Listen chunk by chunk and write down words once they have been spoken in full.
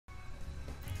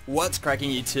What's cracking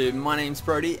YouTube? My name's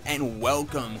Brodie and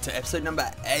welcome to episode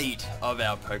number 8 of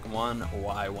our Pokemon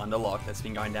Y Wonderlocke that's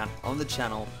been going down on the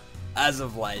channel as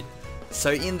of late.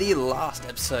 So in the last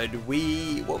episode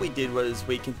what we did was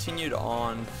we continued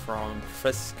on from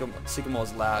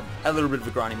Sycamore's lab, a little bit of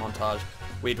a grinding montage.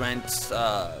 We went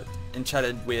and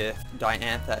chatted with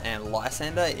Diantha and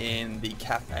Lysander in the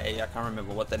cafe. I can't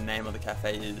remember what the name of the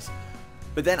cafe is.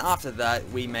 But then after that,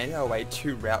 we made our way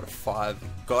to Route 5,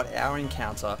 got our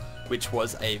encounter, which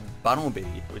was a Bunnelby,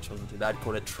 which wasn't too bad,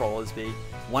 called it Trollersby.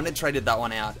 Wonder traded that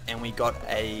one out, and we got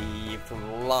a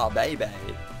Flabebe.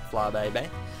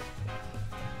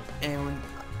 And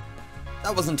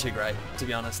that wasn't too great, to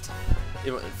be honest.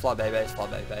 Flabebe is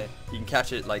Flabebe. You can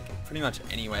catch it like pretty much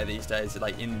anywhere these days,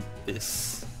 like in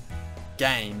this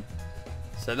game.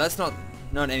 So that's not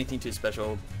anything too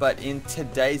special, but in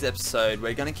today's episode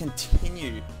we're going to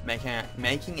continue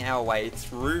making our way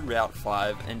through Route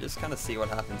 5 and just kind of see what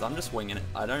happens. I'm just winging it.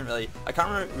 I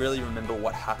can't really remember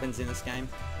what happens in this game,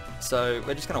 so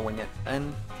we're just going to wing it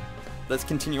and let's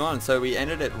continue on. So we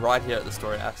ended it right here at the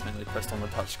story. I accidentally pressed on the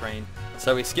touch screen,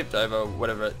 so we skipped over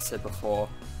whatever it said before,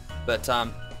 but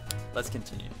let's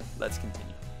continue.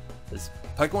 Because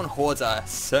Pokemon hordes are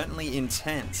certainly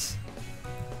intense.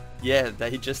 Yeah, they're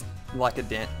just like a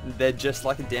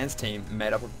dance team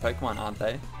made up of Pokemon, aren't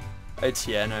they? Oh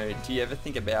Tiano, do you ever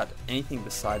think about anything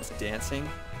besides dancing?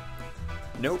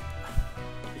 Nope.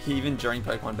 Even during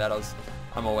Pokemon battles,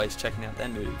 I'm always checking out their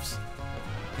moves.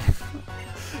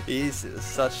 He's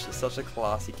such a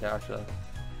classy character.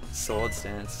 Sword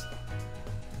stance.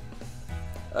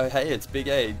 Oh hey, it's Big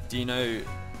A. Do you know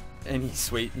any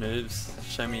sweet moves?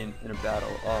 Show me in a battle.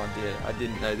 Oh dear, I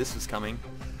didn't know this was coming.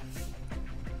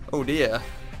 Oh dear.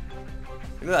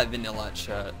 Look at that Vanilla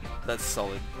shirt. That's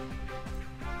solid.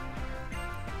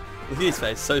 Look at his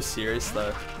face, so serious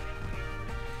though.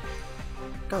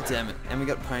 God damn it. And we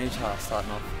got Ponyta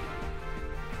starting off.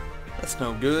 That's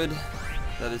no good.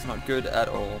 That is not good at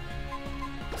all.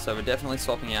 So we're definitely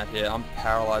swapping out here. I'm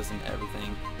paralyzing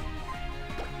everything.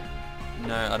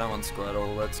 No, I don't want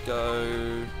Squirtle. Let's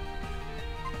go.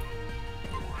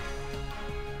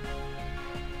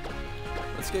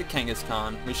 Let's go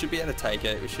Kangaskhan. We should be able to take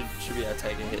it. We should be able to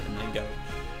take a hit and then go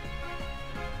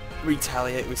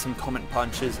retaliate with some Comet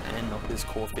Punches and knock this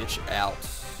Corphish out.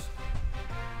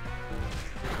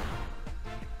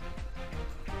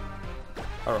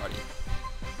 Alrighty.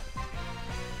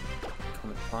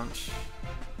 Comet Punch.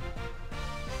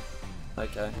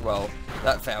 Okay, well,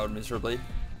 that failed miserably.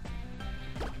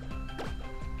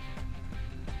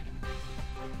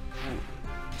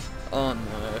 Oh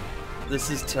no. This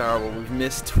is terrible. We've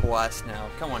missed twice now.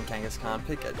 Come on, Kangaskhan,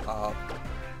 pick it up.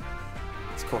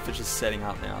 This Corphish is setting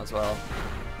up now as well.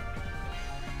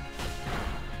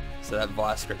 So that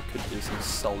Vice Grip could do some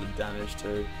solid damage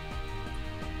too.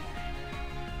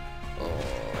 Oh.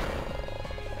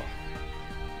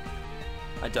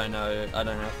 I don't know if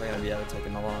we're going to be able to take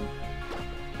another one.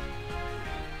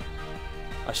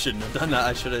 I shouldn't have done that.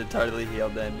 I should have totally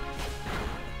healed then.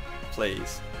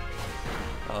 Please.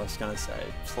 I was gonna say,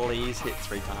 please hit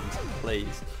 3 times,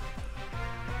 please.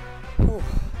 Whew.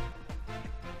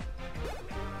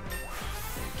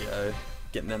 There we go.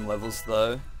 Getting them levels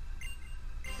though.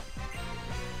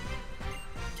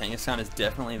 Kangaskhan is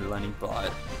definitely learning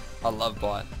Bite. I love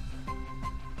Bite.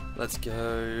 Let's go.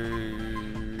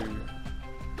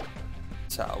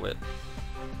 Tail Whip.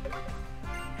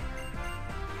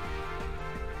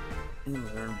 And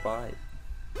learn Bite.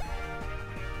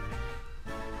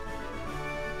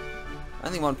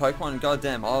 Only one Pokemon,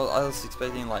 goddamn, I was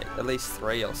expecting like at least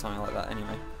 3 or something like that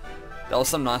anyway. That was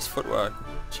some nice footwork.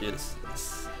 Cheers.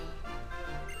 That's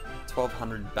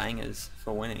 1200 bangers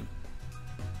for winning.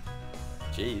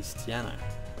 Jeez, Tiano,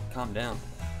 calm down.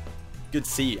 Good to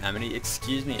see you, Amity.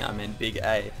 Excuse me, I mean Big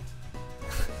A.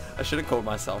 I should have called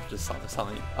myself just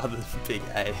something other than Big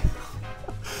A.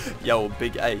 Yo,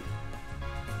 Big A.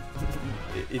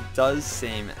 It does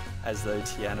seem as though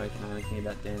Tiano can only think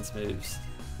about dance moves.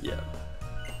 Yeah.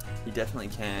 He definitely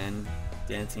can.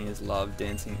 Dancing is love.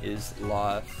 Dancing is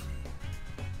life.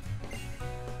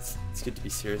 It's good to be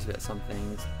serious about some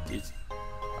things. Dude,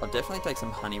 I'll definitely take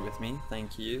some honey with me.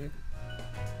 Thank you.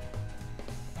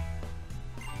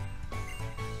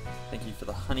 Thank you for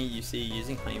the honey. You see,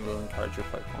 using honey will encourage your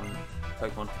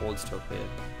Pokemon hordes to appear.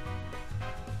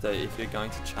 So if you're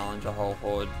going to challenge a whole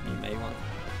horde, you may want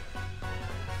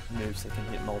moves that can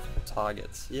hit multiple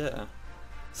targets. Yeah.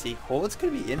 See, hordes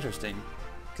could be interesting.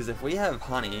 Because if we have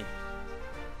honey,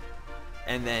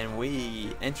 and then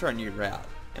we enter a new route,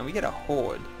 and we get a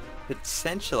horde,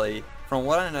 potentially, from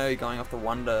what I know going off the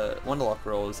Wonderlocke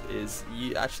rules, is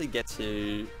you actually get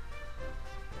to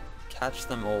catch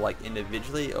them all like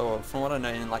individually, or from what I know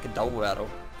in like a double battle,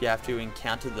 you have to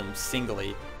encounter them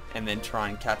singly and then try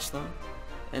and catch them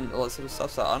and all that sort of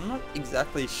stuff. So I'm not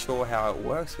exactly sure how it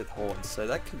works with hordes, so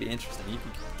that could be interesting. You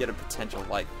could get a potential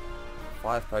like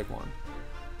 5 Pokemon,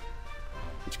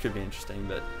 which could be interesting,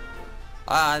 but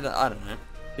I don't know.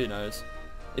 Who knows?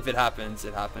 If it happens,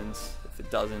 it happens. If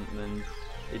it doesn't, then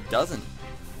it doesn't.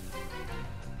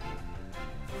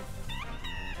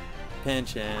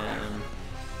 Pancham.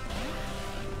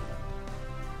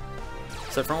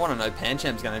 So from what I know,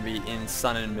 Pancham's going to be in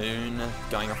Sun and Moon,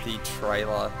 going off the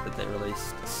trailer that they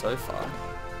released so far.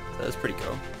 So that's pretty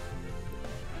cool.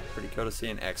 Pretty cool to see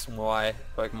an X and Y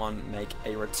Pokemon make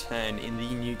a return in the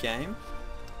new game.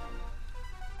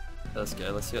 Let's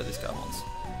go, let's see what this guy wants.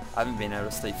 I haven't been able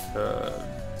to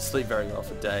sleep very well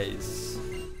for days.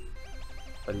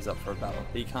 But he's up for a battle.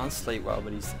 He can't sleep well,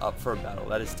 but he's up for a battle.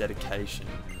 That is dedication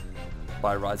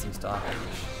by Rising Star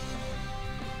Hamish.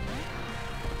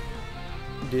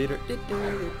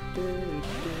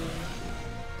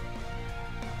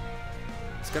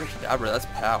 It's got a Kadabra, that's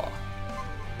power.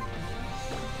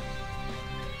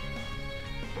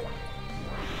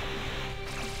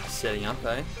 Setting up,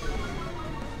 eh?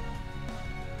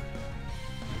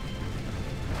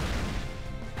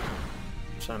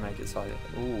 Trying to make it so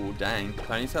ooh, dang.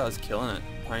 Ponyta is killing it.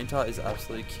 Ponyta is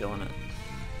absolutely killing it.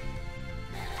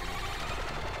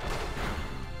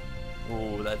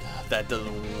 Ooh, that does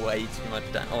way too much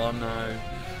damage. Oh no.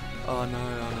 Oh no,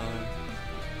 oh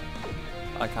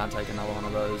no. I can't take another one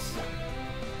of those.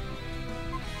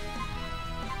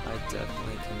 I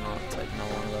definitely cannot take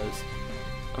another one of those.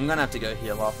 I'm gonna have to go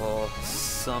heal up or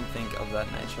something of that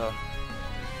nature.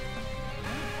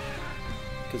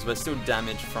 Because we're still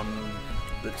damaged from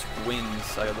the twins,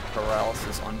 so the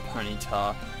paralysis on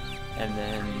Ponyta, and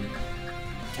then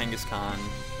Kangaskhan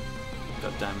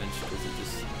got damaged because it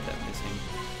just kept missing.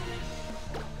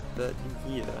 But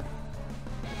here,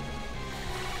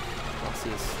 what's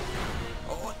this?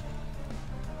 Oh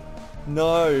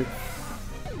no!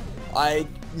 I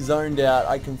zoned out.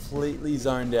 I completely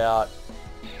zoned out,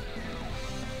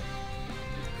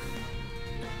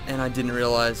 and I didn't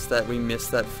realize that we missed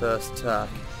that first attack,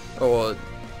 or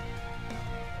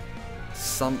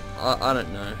I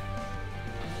don't know.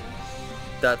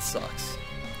 That sucks.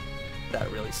 That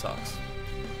really sucks.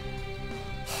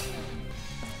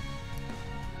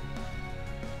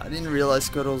 I didn't realize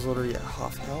Squirtle was already at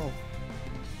half health.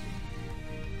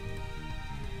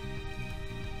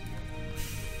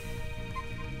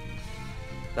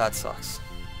 That sucks.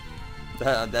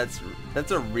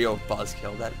 That's a real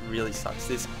buzzkill. That really sucks.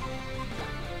 This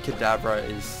Kadabra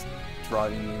is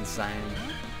driving me insane.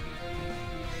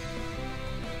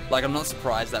 Like, I'm not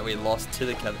surprised that we lost to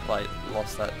the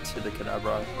lost that to the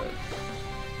Kadabra, but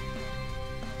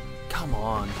come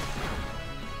on.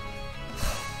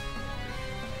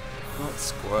 Not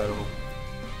Squirtle.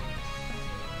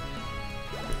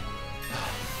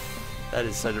 That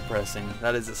is so depressing.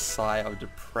 That is a sigh of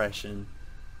depression.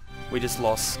 We just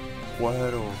lost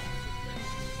Squirtle.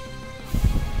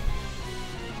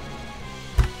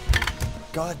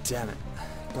 God damn it.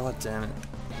 God damn it.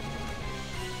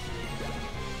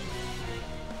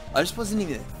 I just wasn't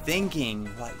even thinking,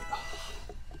 like...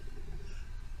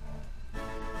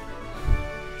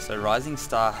 So Rising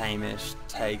Star Hamish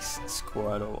takes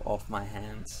Squirtle off my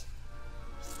hands.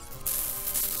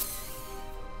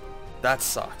 That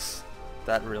sucks.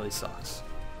 That really sucks.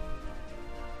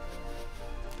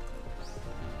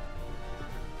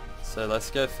 So let's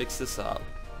go fix this up.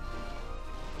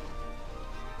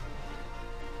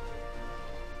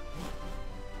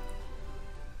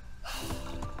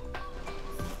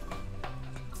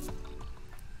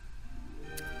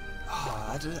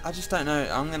 I just don't know.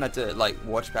 I'm gonna have to like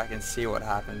watch back and see what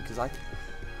happened, because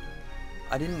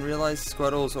I didn't realize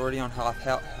Squirtle was already on half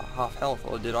health,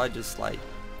 or did I just like,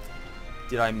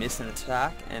 did I miss an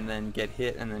attack and then get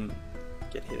hit and then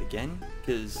get hit again?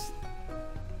 Because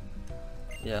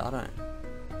yeah,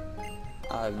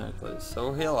 I have no clue. So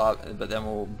we'll heal up, but then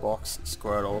we'll box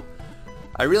Squirtle.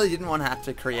 I really didn't want to have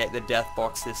to create the death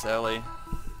box this early.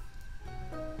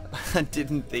 I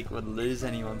didn't think we'd lose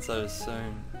anyone so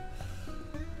soon.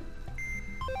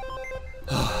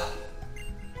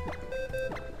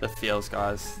 The feels,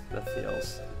 guys. The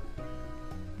feels.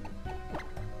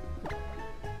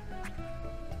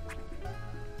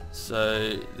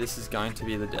 So this is going to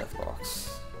be the death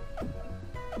box.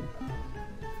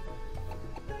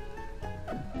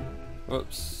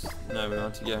 Whoops. No, we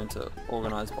want to go into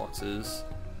organized boxes.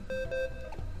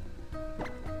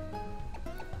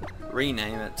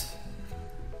 Rename it.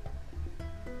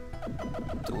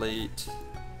 Delete.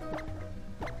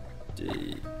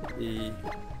 D, E,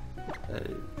 A.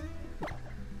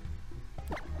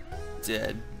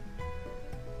 Dead.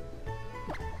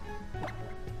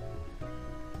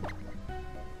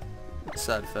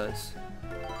 Sad face.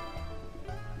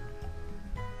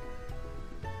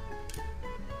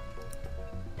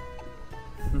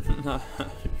 No.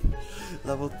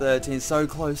 Level 13, so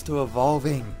close to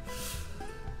evolving.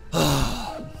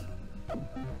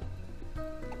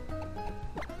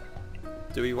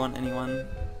 Do we want anyone?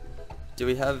 Do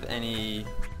we have any?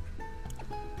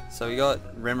 So we got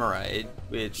Remoraid,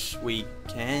 which we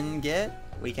can get.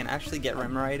 We can actually get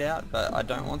Remoraid out, but I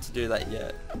don't want to do that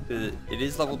yet. It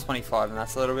is level 25 and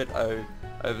that's a little bit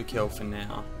overkill for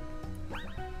now.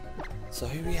 So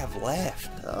who do we have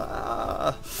left?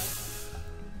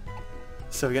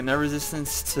 So we got no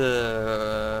resistance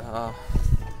to...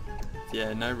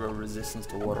 yeah, no real resistance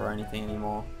to water or anything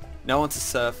anymore. No one to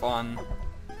surf on.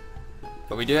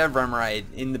 But we do have Remoraid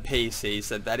in the PC,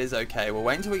 so that is okay. We'll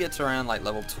wait until we get to around like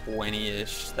level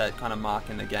 20-ish, that kind of mark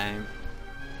in the game.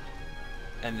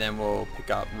 And then we'll pick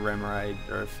up Remoraid,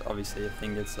 or if, obviously if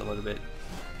thing gets a little bit...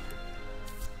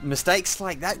 Mistakes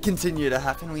like that continue to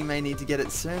happen, we may need to get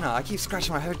it sooner. I keep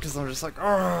scratching my head because I'm just like,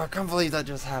 oh, I can't believe that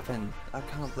just happened. I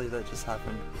can't believe that just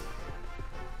happened.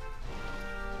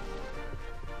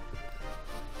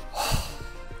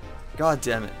 God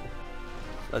damn it.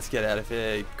 Let's get out of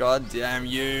here. God damn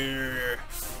you.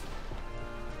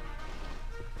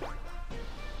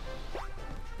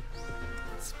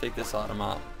 Let's pick this item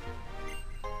up.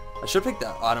 I should pick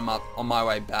that item up on my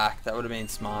way back. That would have been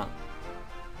smart.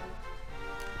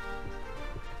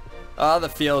 Ah, the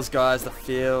feels, guys. The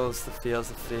feels. The feels.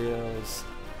 The feels.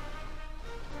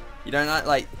 You don't know,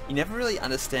 like, you never really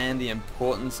understand the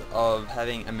importance of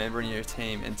having a member in your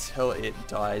team until it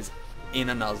dies in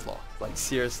a Nuzlocke. Like,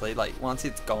 seriously, like, once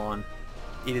it's gone,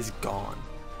 it is gone.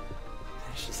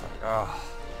 It's just like, ah.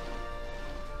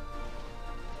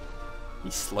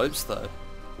 He slopes, though.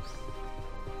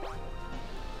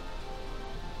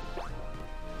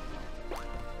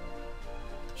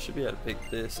 Should be able to pick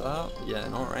this up. Yeah,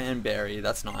 an Oran Berry.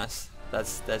 That's nice.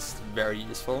 That's very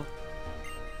useful.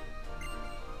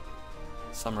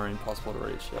 Somewhere impossible to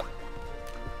reach. Yep.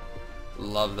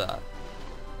 Love that.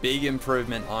 Big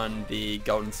improvement on the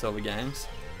Gold and Silver games.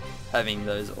 Having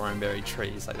those Oran Berry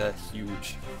trees, like, they're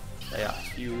huge. They are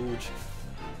huge.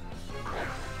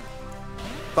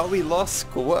 But we lost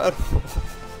Squirtle.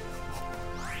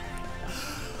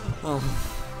 Oh.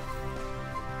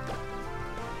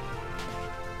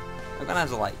 I'm gonna have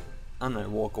to, like, I don't know,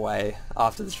 walk away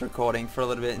after this recording for a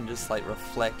little bit and just, like,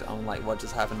 reflect on, like, what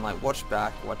just happened. Like, watch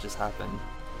back what just happened.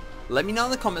 Let me know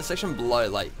in the comment section below,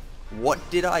 like, what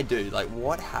did I do? Like,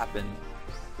 what happened?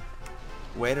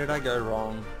 Where did I go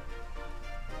wrong?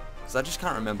 Because I just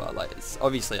can't remember. Like, it's,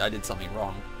 obviously I did something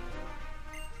wrong,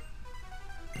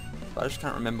 but I just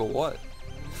can't remember what.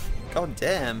 God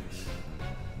damn.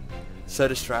 So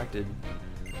distracted.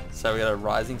 So we got a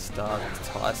Rising Star with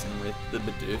Tyson with the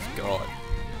Bidoof. God.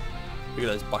 Look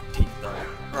at those buck teeth though.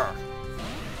 Urgh.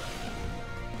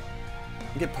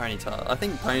 Get Ponyta. I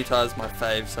think Ponyta is my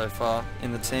fave so far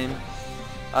in the team.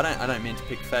 I don't mean to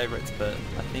pick favorites, but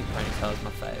I think Ponyta is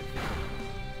my fave.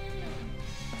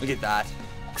 Look at that.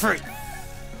 Crit!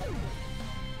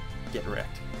 Get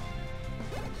wrecked.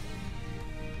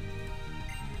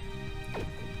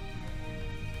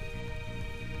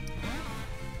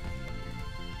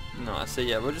 Nice, so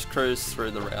yeah, we'll just cruise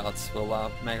through the routes.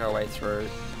 We'll make our way through.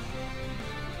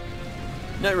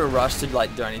 No real rush to,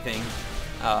 like, do anything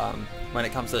when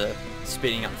it comes to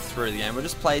speeding up through the game. We'll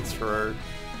just play through.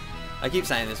 I keep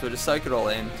saying this, we'll just soak it all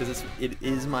in because it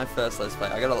is my first Let's Play.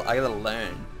 I gotta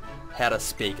learn how to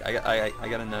speak. I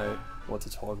gotta know what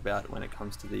to talk about when it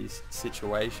comes to these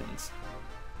situations.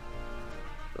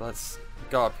 But let's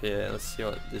go up here. Let's see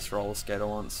what this roller skater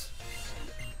wants.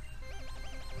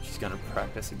 She's gonna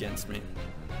practice against me.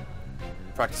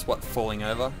 Practice what? Falling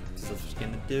over? Because that's what she's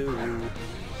gonna do.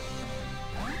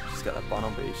 She's got a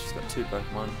Bunnelby. She's got 2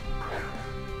 Pokemon.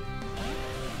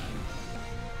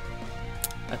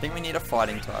 I think we need a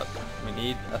fighting type. We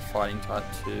need a fighting type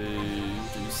to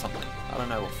do something. I don't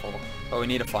know what for. But we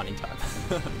need a fighting type.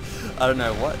 I don't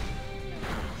know what.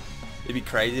 It'd be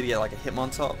crazy to get like a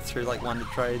Hitmontop through like Wonder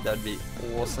Trade. That'd be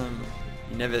awesome.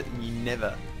 You never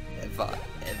ever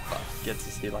get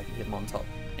to see like a Hitmontop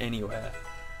anywhere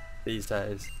these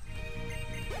days.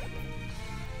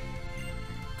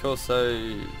 Cool,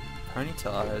 so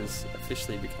Ponyta has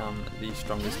officially become the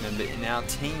strongest member in our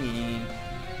team.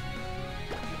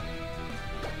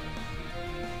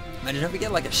 Imagine if we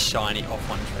get like a shiny off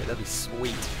one trade, that'd be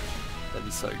sweet. That'd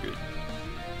be so good.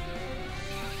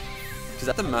 because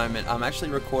at the moment I'm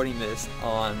actually recording this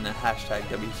on hashtag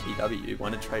WTW,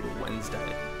 Wonder Trade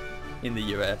Wednesday in the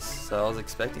US, so I was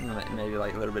expecting like maybe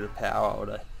like a little bit of power or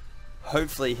to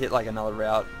hopefully hit like another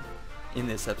route in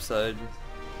this episode.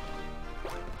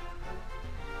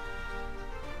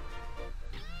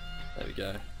 There we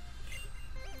go.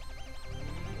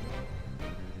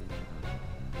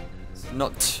 So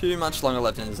not too much longer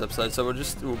left in this episode, so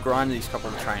we'll grind these couple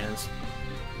of trainers.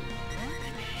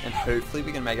 And hopefully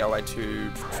we can make our way to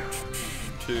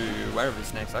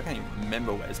wherever's next. I can't even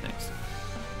remember where's next.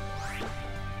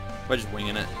 We're just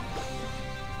winging it.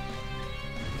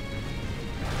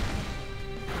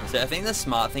 So I think the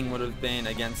smart thing would have been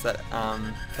against that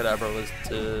Kadabra was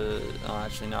to... Oh,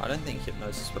 actually no, I don't think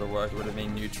Hypnosis would have worked. It would have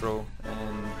been neutral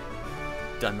and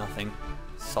done nothing.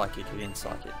 Psychic against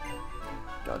Psychic.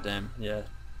 Goddamn, yeah.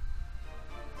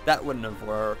 That wouldn't have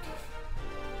worked.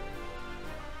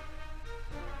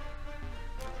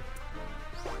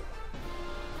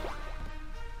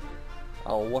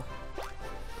 Oh.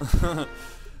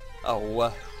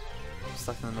 Oh.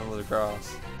 Stuck in the middle of the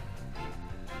grass.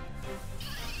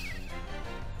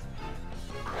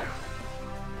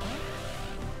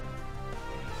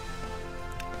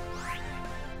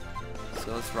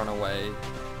 So let's run away.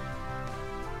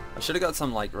 I should have got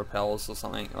some like repels or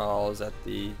something while I was at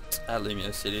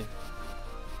Lumio City.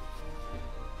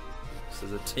 So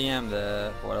there's a TM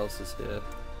there. What else is here?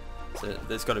 So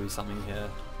there's got to be something here.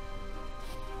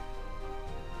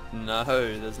 No,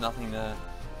 there's nothing there.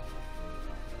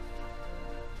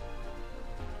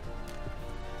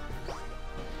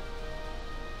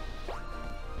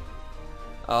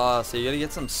 Ah, so you gotta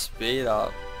get some speed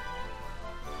up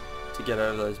to get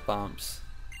over those bumps.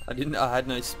 I had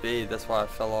no speed, that's why I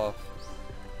fell off.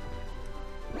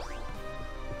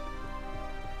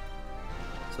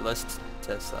 So let's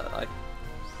test that.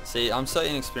 See, I'm so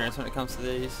inexperienced when it comes to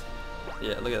these.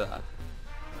 Yeah, look at that.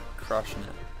 Crushing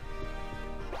it.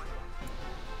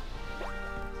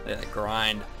 Look at that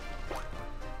grind.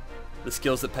 The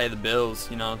skills that pay the bills,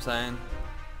 you know what I'm saying?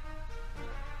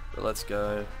 But let's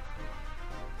go.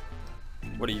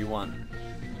 What do you want?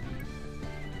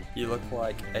 You look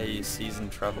like a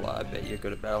seasoned traveler. I bet you're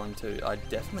good at battling too. I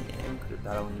definitely am good at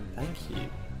battling. Thank you.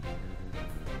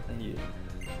 Thank you.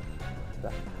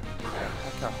 Back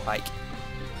a hike.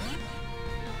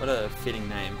 What a fitting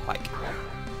name, hike.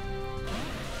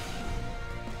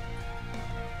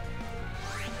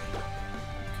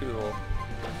 Cool.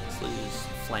 Let's use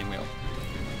Flame Wheel.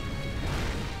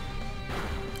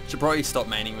 Should probably stop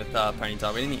maining with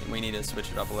Ponyta. We need to switch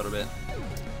it up a little bit.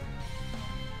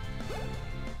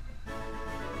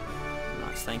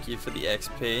 Nice, thank you for the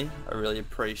XP. I really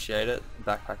appreciate it.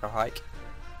 Backpacker hike.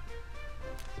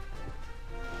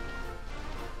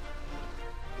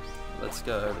 Let's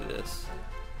go over this.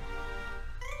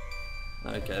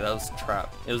 Okay, that was a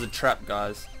trap. It was a trap,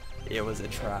 guys. It was a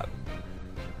trap.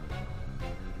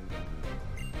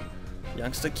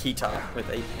 Youngster Kita with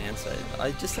a Pansage.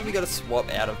 I just think we got to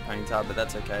swap out of Ponyta, but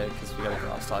that's okay because we got a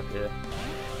grass type here.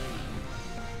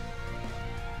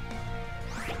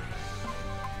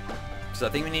 So I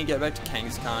think we need to get back to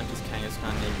Kangaskhan because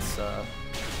Kangaskhan needs a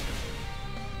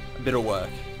bit of work.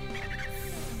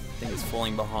 I think it's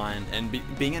falling behind, and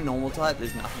being a normal type,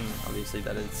 there's nothing obviously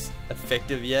that is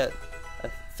effective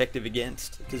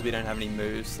against because we don't have any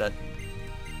moves that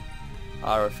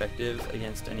are effective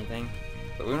against anything.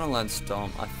 But we're gonna learn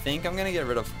Stomp. I think I'm gonna get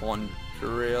rid of Horn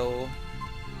Drill.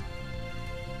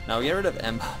 No, we'll get rid of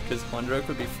Ember because Horn Drill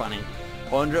could be funny.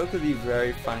 Horn Drill could be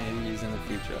very funny to use in the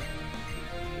future.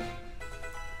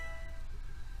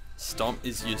 Stomp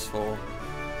is useful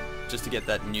just to get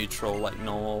that neutral, like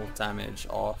normal damage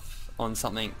off on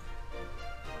something.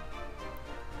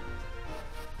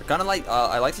 I kind of like,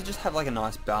 I like to just have like a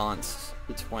nice balance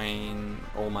between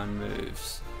all my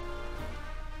moves.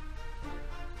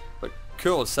 But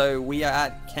cool, so we are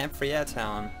at Camp Freya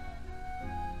Town.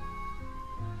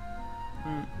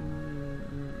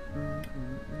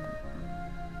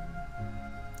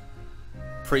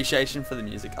 Appreciation for the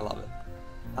music, I love it.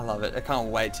 I love it. I can't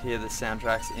wait to hear the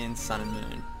soundtracks in Sun and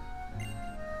Moon.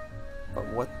 But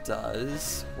what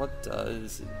does...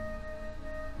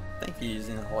 Thank you for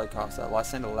using the Holocaster.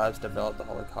 Lysander Labs developed the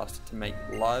Holocaster to make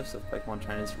lives of Pokemon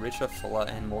trainers richer, fuller,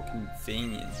 and more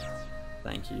convenient.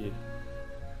 Thank you.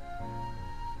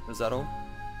 Was that all?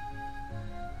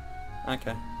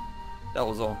 Okay. That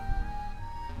was all.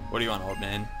 What do you want, old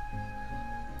man?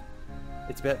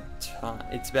 It's about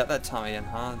that time again,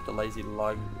 huh? The lazy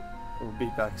lug will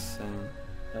be back soon.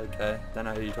 Okay. Don't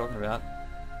know who you're talking about.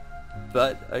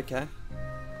 But, okay.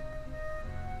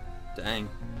 Dang.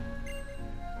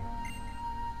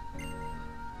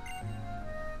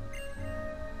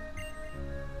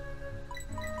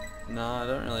 No, I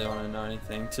don't really want to know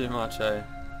anything too much, eh?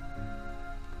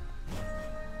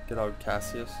 Good old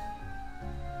Cassius.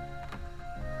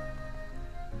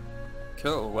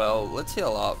 Cool, well, let's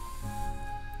heal up.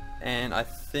 And I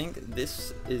think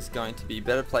this is going to be a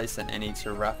better place than any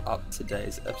to wrap up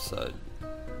today's episode.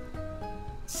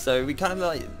 So we kind of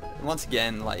like, once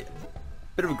again, like,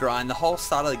 a bit of a grind. The whole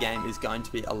start of the game is going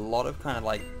to be a lot of kind of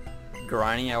like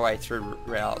grinding our way through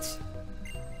routes.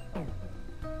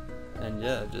 And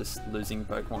yeah, just losing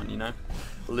Pokemon, you know?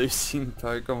 Losing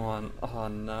Pokemon, oh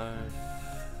no.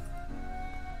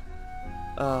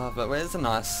 But where's a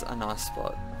nice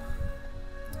spot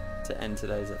to end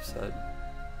today's episode?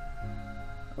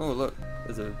 Oh look,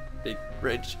 there's a big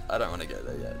bridge. I don't want to go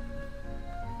there yet.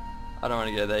 I don't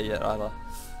want to go there yet either.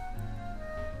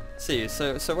 See,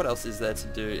 so what else is there to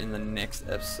do in the next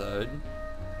episode?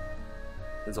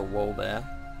 There's a wall there.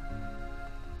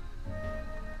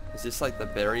 Is this like the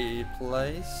berry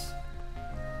place?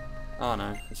 Oh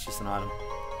no, it's just an item.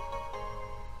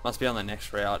 Must be on the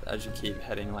next route as you keep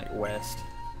heading like west.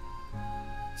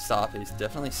 Starpiece,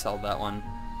 definitely sold that one.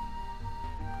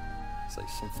 It's like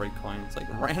some free coins, like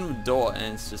a random door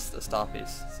and it's just a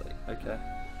Starpiece. It's like, okay.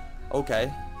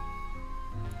 Okay.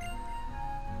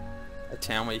 A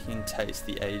town where you can taste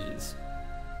the ages.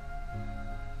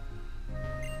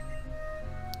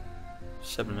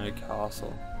 Shebano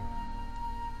Castle.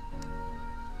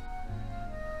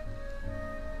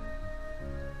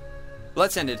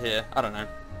 Let's end it here. I don't know.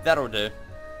 That'll do.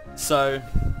 So,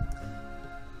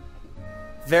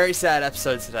 very sad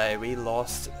episode today. We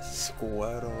lost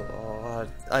Squirtle. Oh,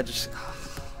 I just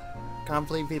can't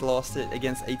believe we lost it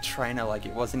against a trainer. Like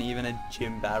it wasn't even a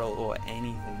gym battle or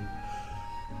anything.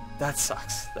 That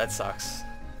sucks. That sucks.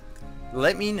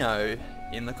 Let me know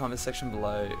in the comment section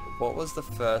below, what was the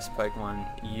first Pokemon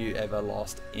you ever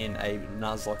lost in a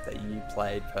Nuzlocke that you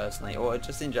played personally, or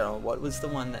just in general, what was the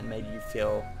one that made you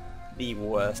feel the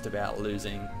worst about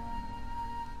losing?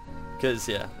 Because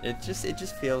yeah, it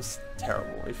just feels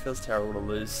terrible. It feels terrible to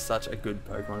lose such a good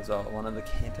Pokemon as well. One of the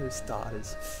Kanto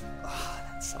starters.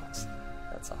 That sucks.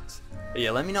 That sucks. But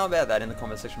yeah, let me know about that in the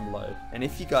comment section below. And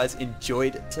if you guys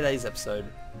enjoyed today's episode,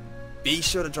 be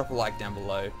sure to drop a like down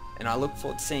below. And I look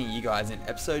forward to seeing you guys in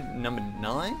episode number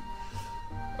 9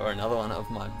 or another one of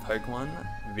my Pokemon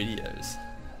videos.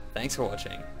 Thanks for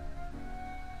watching.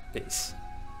 Peace.